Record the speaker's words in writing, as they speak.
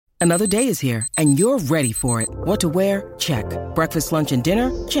Another day is here, and you're ready for it. What to wear? Check. Breakfast, lunch, and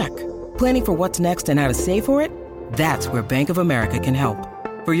dinner? Check. Planning for what's next and how to save for it? That's where Bank of America can help.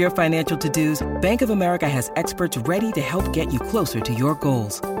 For your financial to-dos, Bank of America has experts ready to help get you closer to your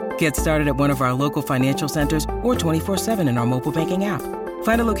goals. Get started at one of our local financial centers or 24/7 in our mobile banking app.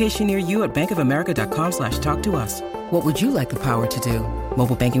 Find a location near you at bankofamerica.com/talktous. What would you like the power to do?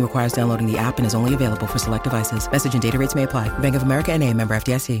 Mobile banking requires downloading the app and is only available for select devices. Message and data rates may apply. Bank of America N.A., member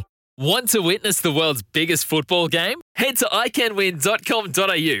FDIC. Want to witness the world's biggest football game? Head to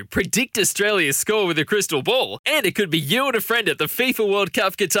iCanWin.com.au, predict Australia's score with a crystal ball, and it could be you and a friend at the FIFA World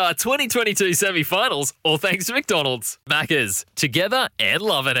Cup Qatar 2022 semi-finals, all thanks to McDonald's. Maccas, together and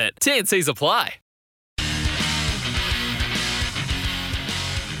loving it. TNCs apply.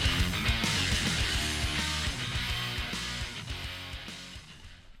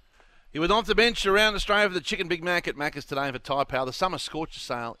 He was off the bench around Australia for the Chicken Big Mac at Macca's today for Tyre Power. The summer scorcher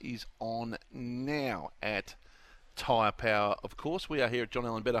sale is on now at Tyre Power, of course. We are here at John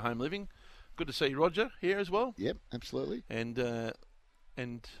Allen Better Home Living. Good to see you, Roger, here as well. Yep, absolutely. And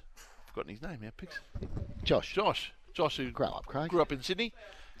I've forgotten his name now, Pix. Josh. Josh, who Grow up, Craig. grew up in Sydney.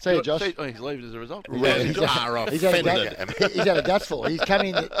 See you, Josh. He's leaving as a result. Yeah, he's had a guts for. He's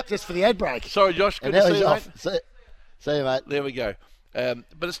coming just for the ad break. Sorry, Josh. Good And to now see you, he's mate. off. See you, mate. There we go. But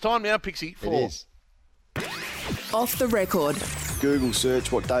it's time now, Pixie, for... It is. Off the record. Google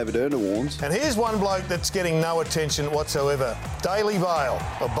search what David Erner warns. And here's one bloke that's getting no attention whatsoever. Daily Bale.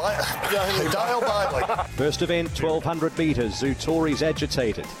 Dale Bailey. First event, 1,200 metres. Zutori's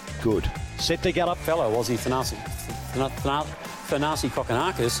agitated. Good. Set to gallop. Fellow, was he Thanasi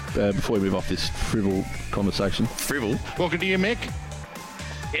Kokonakis. Before we move off this frivol conversation. Frivol? Welcome to you, Mick.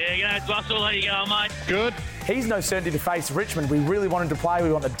 Yeah, g'day, Russell. How you going, mate? Good. He's no certainty to face Richmond. We really want him to play.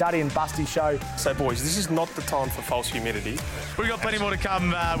 We want the Duddy and Busty show. So, boys, this is not the time for false humidity. We've got plenty more to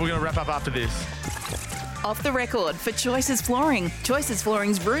come. We're going to wrap up after this. Off the record for Choices Flooring. Choices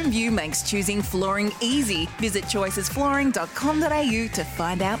Flooring's Room View makes choosing flooring easy. Visit choicesflooring.com.au to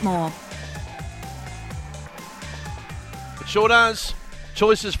find out more. It sure does.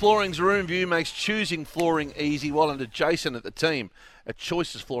 Choices Flooring's Room View makes choosing flooring easy. Well done to Jason at the team at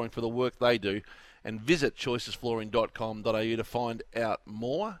Choices Flooring for the work they do. And visit choicesflooring.com.au to find out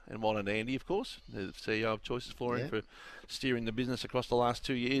more. And well done to Andy, of course, the CEO of Choices Flooring, for steering the business across the last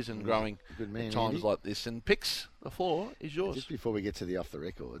 2 years and growing Good man, at times Andy. like this. And Pix, the floor is yours. Just before we get to the off the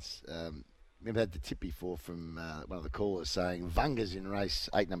records, we've had the tip before from one of the callers saying Vunga's in race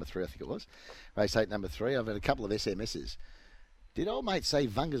 8, number 3, I think it was. Race 8, number 3. I've had a couple of SMSs. Did old mate say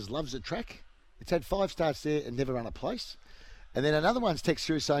Vunga's loves the track? It's had 5 starts there and never run a place. And then another one's text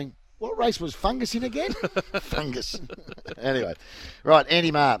through saying, what race was Fungus in again? Fungus. Anyway, right,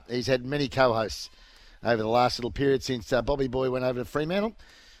 Andy Marr. He's had many co-hosts over the last little period since Bobby Boy went over to Fremantle.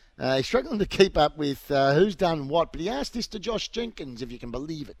 He's struggling to keep up with who's done what, but he asked this to Josh Jenkins, if you can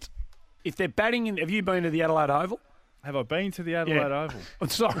believe it. If they're batting in, have you been to the Adelaide Oval? Have I been to the Adelaide Oval? I'm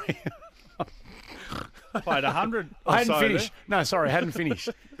sorry. Played 100 I hadn't finished. There. No, sorry, I hadn't finished.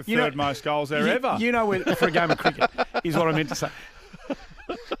 The third most goals there ever. You know, for a game of cricket, is what I meant to say.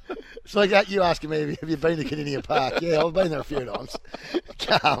 It's like you asking me, have you been to Kardinia Park? Yeah, I've been there a few times.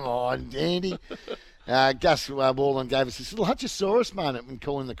 Come on, Andy. Gus Wallen gave us this little Hutchosaurus moment when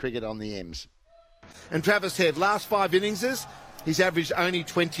calling the cricket on the M's. And Travis Head, last 5 innings, he's averaged only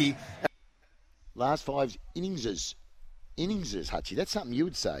 20. Last 5 inningses, Hutchie. That's something you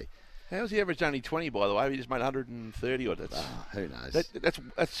would say. How's he averaged only 20, by the way? He just made 130 odd. Who knows?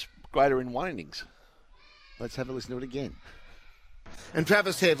 That's greater in 1 innings. Let's have a listen to it again. And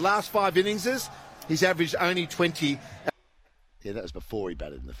Travis Head, last 5 innings, he's averaged only 20. Yeah, that was before he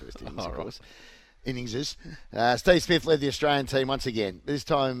batted in the first innings, of course. Inningses. Steve Smith led the Australian team once again. This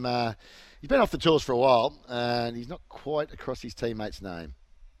time, he's been off the tours for a while, and he's not quite across his teammate's name.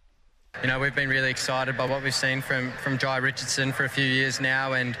 You know, we've been really excited by what we've seen from Jai Richardson for a few years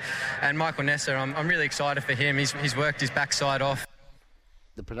now, and Michael Nessa, I'm really excited for him. He's worked his backside off.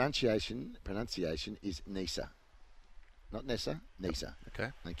 The pronunciation is Nisa. Not Nessa, Nisa.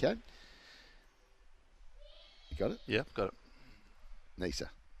 Okay. You got it? Yeah, got it. Nisa.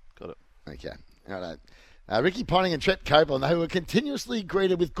 Got it. Okay. All right. Ricky Ponting and Trent Copeland, who were continuously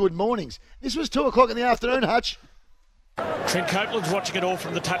greeted with good mornings. This was 2 o'clock in the afternoon, Hutch. Trent Copeland's watching it all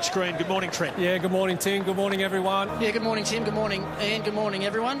from the touchscreen. Good morning, Trent. Yeah, good morning, Tim. Good morning, everyone. Yeah, good morning, Tim. Good morning, Ian. Good morning,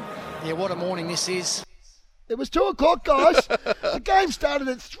 everyone. Yeah, what a morning this is. It was 2 o'clock, guys. The game started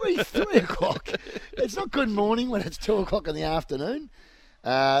at 3 o'clock. It's not good morning when it's 2 o'clock in the afternoon.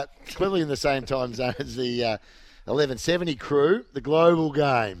 Clearly in the same time zone as the 1170 crew, the global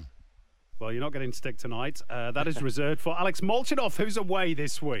game. Well, you're not getting stick tonight. That is reserved for Alex Molchanoff, who's away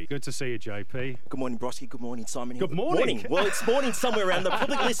this week. Good to see you, JP. Good morning, Brosky. Good morning, Simon. Good morning. Well, it's morning somewhere around the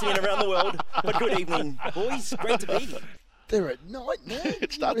public listening around the world. But good evening, boys. Great to be here. They're at night now.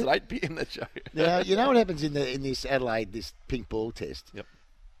 It starts at 8 p.m. that show. Now, you know what happens in this Adelaide, this pink ball test? Yep.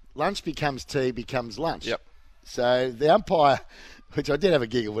 Lunch becomes tea, becomes lunch. Yep. So the umpire, which I did have a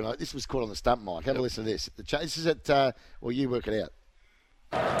giggle when this was caught on the stump mic. Have a listen to this. This is at, well, you work it out.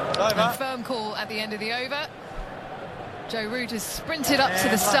 A firm call at the end of the over. Joe Root has sprinted up to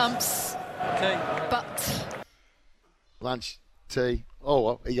the stumps. Okay. But lunch, tea. Oh,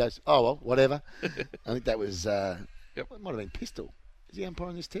 well, he goes, oh, well, whatever. I think that was, it might have been Pistol. Is he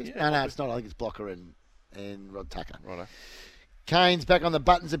umpiring this test? Yeah, no, it's not. I think it's Blocker and Rod Tucker. Righto. Kane's back on the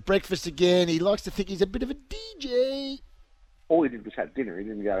buttons at breakfast again. He likes to think he's a bit of a DJ. All he did was have dinner. He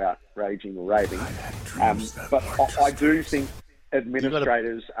didn't go out raging or raving. But I do think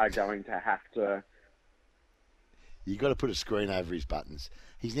administrators are going to have to... You've got to put a screen over his buttons.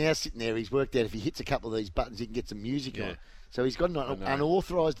 He's now sitting there. He's worked out if he hits a couple of these buttons, he can get some music on. So he's got an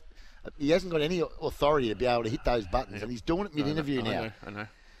unauthorised... He hasn't got any authority to be able to hit those buttons, and he's doing it mid-interview now. I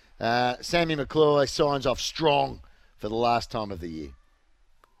know. Sammy McClure signs off strong for the last time of the year.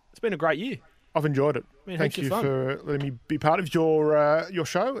 It's been a great year. I've enjoyed it. Thank you fun. for letting me be part of your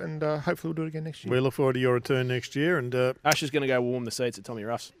show, and hopefully we'll do it again next year. We look forward to your return next year. And Ash is going to go warm the seats at Tommy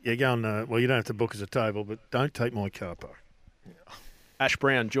Ruff's. Yeah, go and, well, you don't have to book us a table, but don't take my car park. Ash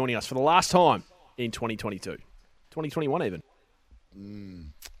Brown joining us for the last time in 2022. 2021 even.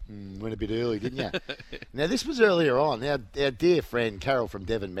 Went a bit early, didn't you? Now, this was earlier on. Our dear friend Carol from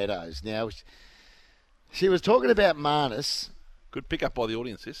Devon Meadows. Now, she was talking about Marnus. Good pick up by the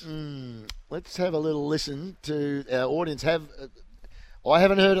audience, this. Let's have a little listen to our audience. I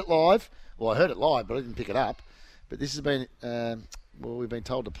haven't heard it live. Well, I heard it live, but I didn't pick it up. But this has been, we've been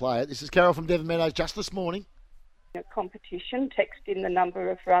told to play it. This is Carol from Devon Meadows just this morning. Competition, text in the number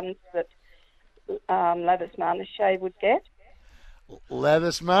of runs that Lavis Marnus would get.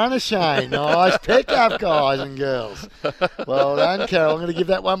 Lavis Marnus, nice pick-up, guys and girls. Well done, Carol. I'm going to give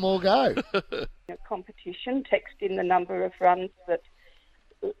that one more go. Competition, text in the number of runs that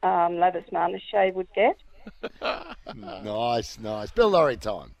Lavis Marnus would get. Nice. Bill Laurie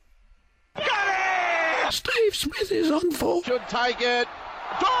time. Got it! Steve Smith is on for. Should take it.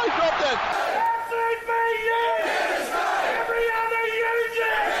 Try, dropped it.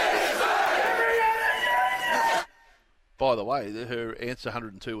 By the way, her answer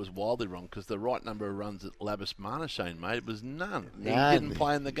 102 was wildly wrong because the right number of runs that Lavis Marnus made was none. He didn't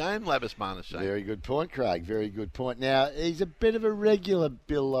play in the game, Lavis Marnus. Very good point, Craig. Very good point. Now, he's a bit of a regular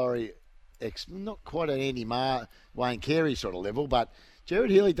Bill Laurie, not quite an Andy Marr, Wayne Carey sort of level, but Gerard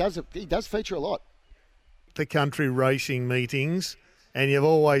Hill, he does feature a lot. The country racing meetings, and you've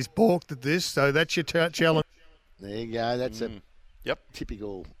always balked at this, so that's your challenge. There you go. That's a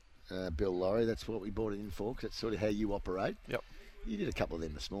typical... Bill Laurie, that's what we brought it in for, because that's sort of how you operate. Yep. You did a couple of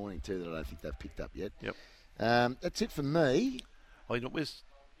them this morning too that I don't think they've picked up yet. Yep. That's it for me. Oh, no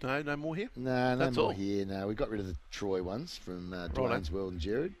more here? No, that's more all. Here. No, we got rid of the Troy ones from Dwayne's World and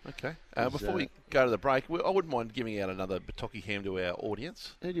Jared. Okay. Before we go to the break, I wouldn't mind giving out another Bataki ham to our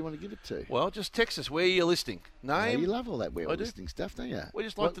audience. Who do you want to give it to? Well, just text us where you're listening. Name. You love all that where you're listening stuff, don't you? We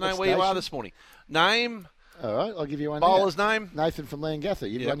just like to know where you are this morning. Name. All right, I'll give you one. Bowler's name? Nathan from Leongatha.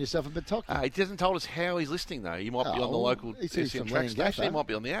 You've run yourself a Bataki. He hasn't told us how he's listening, though. He might be on the local SCM track station. He might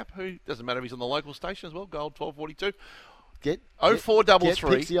be on the app. Doesn't matter if he's on the local station as well. Gold 1242. Get 0433.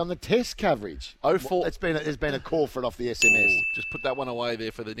 Get Pixie on the test coverage. 04. There's been a call for it off the SMS. Just put that one away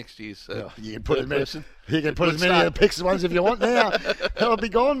there for the next year's. You can put as many of the Pixie ones if you want now. They'll be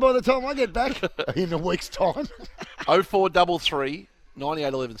gone by the time I get back in a week's time. 0433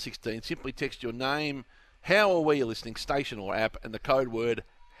 98 11 16. Simply text your name. How or where you're listening, station or app, and the code word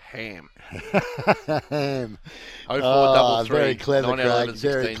ham. Ham. 0433 very clever, Craig.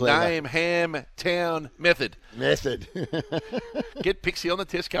 Very clever. Name, ham, town, method. Get Pixie on the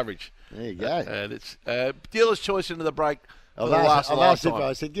test coverage. There you go. And it's dealer's choice into the break for the last lifetime.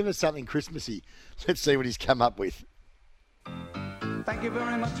 I said, give us something Christmassy. Let's see what he's come up with. Thank you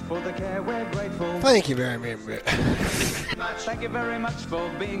very much for the care, we're grateful. Thank you very much. Thank you very much for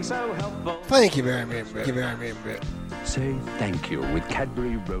being so helpful. Thank you very much. Say thank you with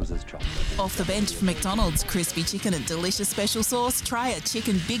Cadbury Roses chocolate. Off the bench for McDonald's, crispy chicken and delicious special sauce. Try a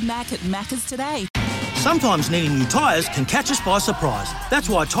chicken Big Mac at Macca's today. Sometimes needing new tyres can catch us by surprise. That's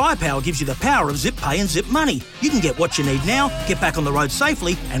why Tyre Power gives you the power of zip pay and zip money. You can get what you need now, get back on the road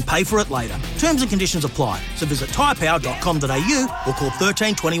safely and pay for it later. Terms and conditions apply. So visit tyrepower.com.au or call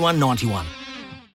 13 21 91.